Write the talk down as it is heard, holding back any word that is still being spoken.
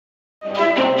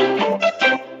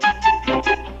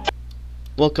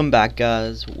Welcome back,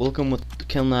 guys. Welcome with the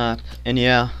KLNEP. And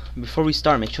yeah, before we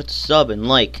start, make sure to sub and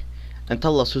like and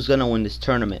tell us who's gonna win this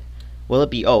tournament. Will it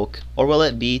be Oak or will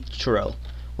it be Churel?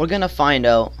 We're gonna find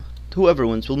out. Whoever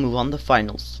wins will move on to the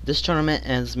finals. This tournament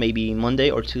ends maybe Monday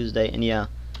or Tuesday. And yeah,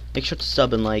 make sure to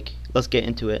sub and like. Let's get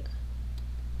into it.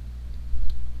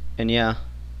 And yeah.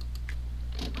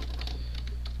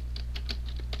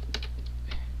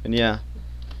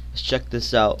 Let's check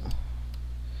this out.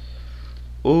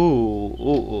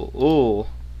 Ooh.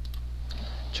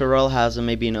 Churel has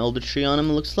maybe an elder tree on him,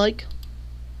 it looks like.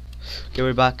 Okay,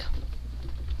 we're back.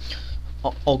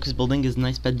 Oak is building his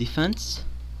nice bed defense.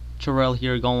 Churel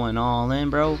here going all in,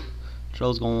 bro.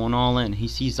 Churel's going all in. He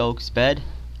sees Oak's bed.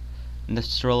 And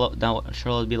this Churel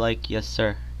would be like, yes,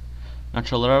 sir. Now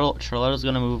Churel's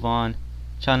gonna move on.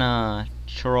 Trying to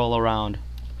Churel around.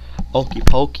 Okey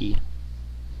pokey.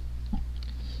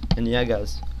 And yeah,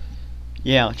 guys.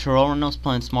 Yeah, Churel knows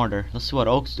playing smarter. Let's see what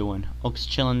Oak's doing. Oak's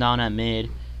chilling down at mid,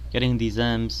 getting these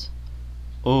M's.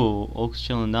 Oh, Oak's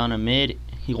chilling down at mid.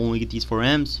 He only get these 4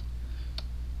 M's.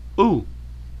 Ooh,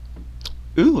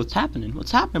 what's happening?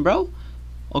 What's happening, bro?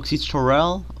 Oak sees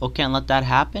Churel. Oak can't let that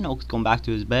happen. Oak's going back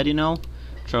to his bed, you know.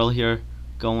 Churel here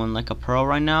going like a pro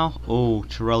right now. Oh,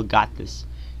 Churel got this.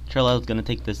 Churel's gonna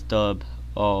take this dub.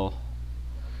 Oh.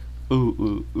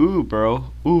 Ooh,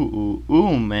 bro.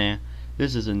 Ooh, man.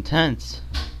 This is intense.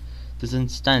 This is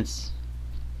intense.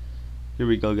 Here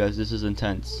we go, guys. This is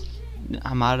intense. This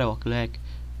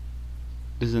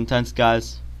is intense,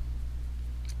 guys.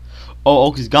 Oh,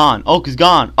 Oak is gone. Oak is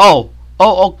gone. Oh,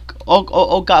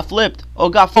 Oak got flipped.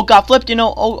 Oak got flipped. You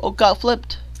know, Oak got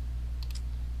flipped.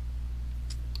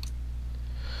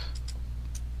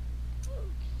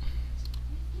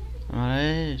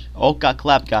 Alright. Oak got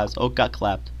clapped, guys. Oak got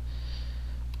clapped.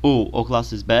 Ooh, Oak lost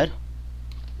his bed.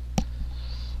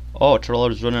 Oh, Churel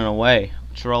is running away.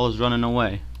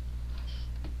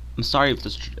 I'm sorry if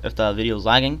the video is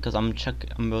lagging, cause I'm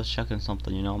just checking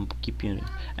something, you know. I'm keeping.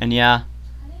 And yeah,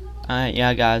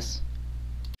 yeah, guys.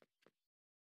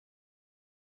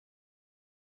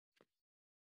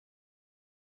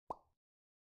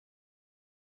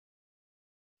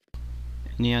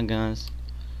 And yeah, guys.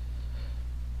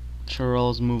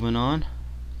 Churel's moving on.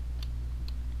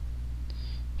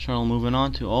 Churel moving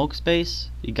on to Oak space.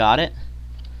 He got it.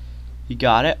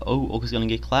 Oh, Oak is gonna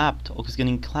get clapped. Oak is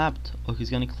getting clapped.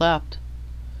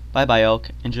 Bye bye, Oak.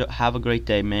 And have a great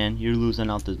day, man. You're losing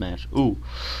out this match. Ooh.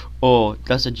 Oh,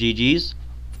 that's a GG's.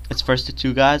 It's first to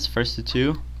 2, guys. First to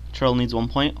 2. Churel needs 1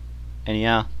 point. And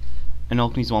yeah. And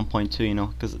Oak needs 1 point too, you know.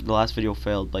 Because the last video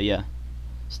failed. But yeah.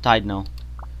 It's tied now.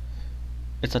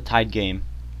 It's a tied game.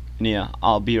 And yeah.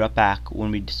 I'll be right back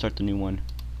when we start the new one.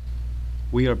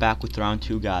 We are back with round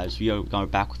 2, guys. We are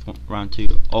back with round 2.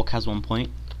 Oak has 1 point.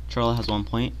 Churel has 1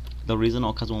 point. The reason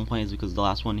Oak has 1 point is because the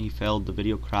last one he failed, the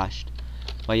video crashed.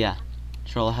 But yeah,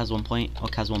 Churel has 1 point,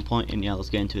 Oak has 1 point, and yeah, let's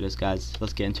get into this, guys.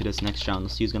 Let's get into this next round.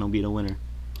 Let's see who's gonna be the winner.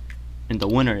 And the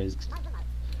winner is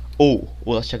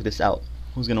let's check this out.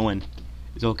 Who's gonna win?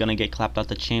 Is Oak gonna get clapped out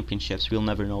the championships? We'll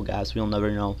never know, guys. We'll never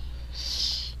know.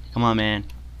 Come on, man.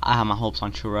 I have my hopes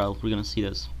on Churel. We're gonna see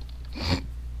this.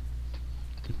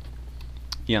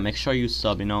 Yeah, make sure you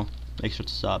sub, you know. Make sure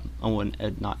to sub. Oh, and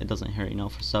it doesn't hurt, you know,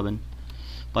 for subbing.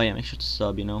 But yeah, make sure to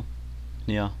sub, you know.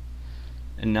 Yeah.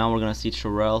 And now we're gonna see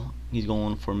Churel. He's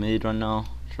going for mid right now.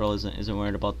 Churel isn't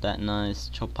worried about that nice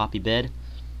choke poppy bed.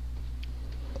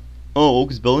 Oh,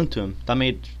 Oak is building to him. That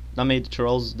made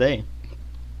Churel's day.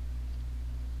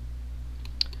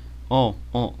 Oh,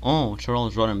 Churel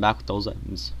is running back with those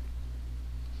M's.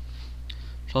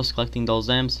 Churel's collecting those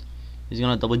M's. He's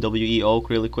gonna WWE Oak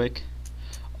really quick.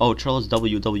 Oh, Churel is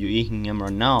WWEing him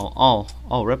right now. Oh,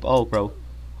 rip Oak, bro.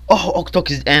 Oh, Oak took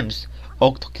his M's.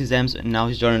 And now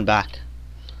he's running back.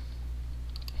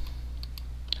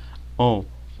 Oh,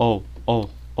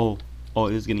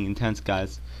 this is getting intense,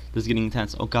 guys. This is getting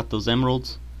intense. Oak got those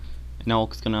emeralds. And now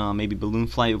Oak's gonna maybe balloon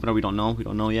fly over there. We don't know. We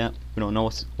don't know yet. We don't know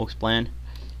what's Oak's plan.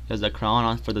 He has that crown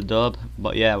on for the dub.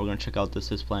 But yeah, we're gonna check out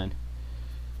his plan.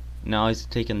 Now he's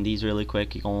taking these really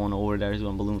quick. He's going over there. He's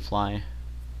gonna balloon fly.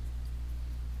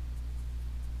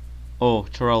 Oh,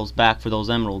 Churel's back for those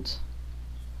emeralds.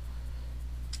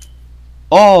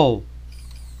 Oh,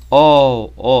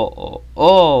 Oak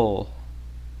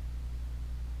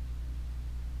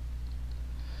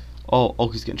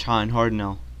is getting trying hard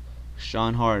now.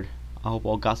 Trying hard. I hope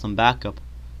Oak got some backup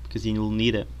because he will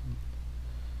need it.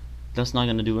 That's not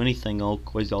gonna do anything,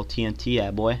 Oak. Where's all TNT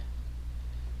at, boy?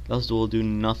 That will do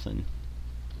nothing.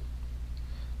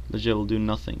 Legit will do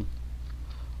nothing.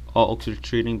 Oh, Oak's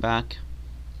retreating back.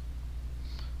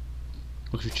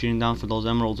 Oak's retreating down for those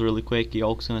emeralds really quick.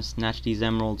 Oak's gonna snatch these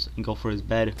emeralds and go for his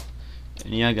bed.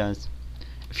 And yeah, guys,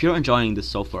 if you're enjoying this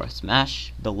so far,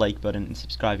 smash the like button and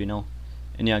subscribe, you know.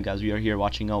 And yeah, guys, we are here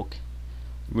watching Oak.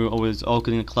 Is Oak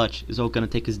in a clutch? Is Oak gonna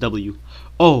take his W?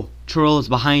 Oh, Terrell is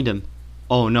behind him.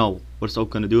 Oh no, what's Oak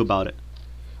gonna do about it?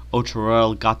 Oh,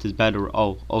 Terrell got his bed.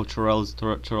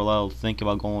 Terrell think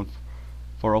about going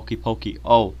for Okey Pokey.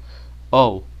 Oh,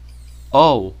 oh,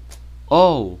 oh,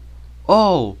 oh,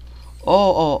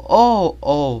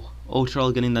 oh, oh,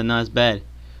 Terrell getting the nice bed.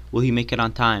 Will he make it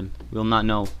on time? We'll not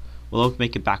know. Will Oak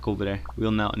make it back over there?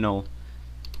 We'll not know.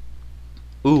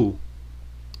 Ooh.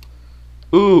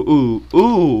 Ooh.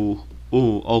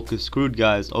 Oak is screwed,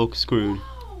 guys. Oak screwed.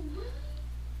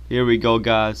 Here we go,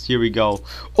 guys. Here we go.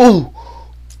 Oh.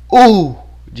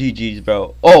 GG's,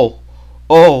 bro. Oh.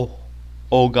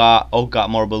 Got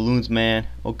more balloons, man.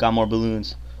 Oak got more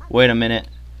balloons. Wait a minute.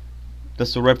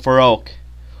 This will rip for Oak.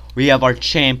 We have our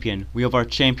champion. We have our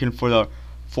champion for the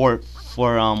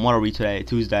what are we today?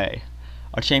 Tuesday.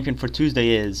 Our champion for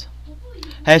Tuesday is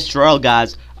Terrell,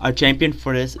 guys. Our champion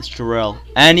for this is Terrell.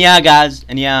 And yeah, guys.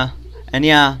 And yeah.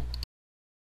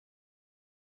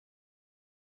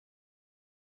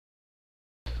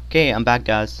 Okay, I'm back,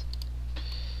 guys.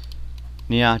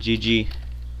 Yeah, GG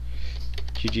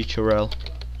Terrell.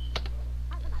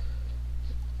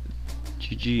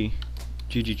 GG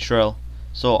Terrell.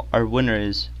 So our winner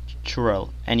is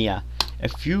Terrell. And yeah,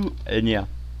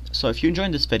 so if you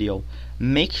enjoyed this video,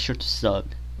 make sure to sub,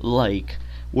 like.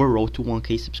 We're road to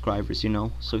 1K subscribers, you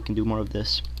know, so we can do more of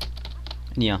this.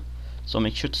 And yeah, so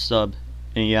make sure to sub.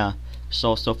 And yeah,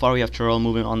 so far we have Terrell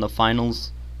moving on the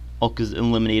finals. Oak is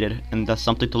eliminated, and that's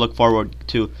something to look forward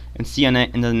to. And see you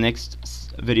in the next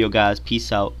video, guys.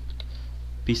 Peace out,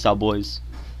 boys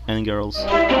and girls.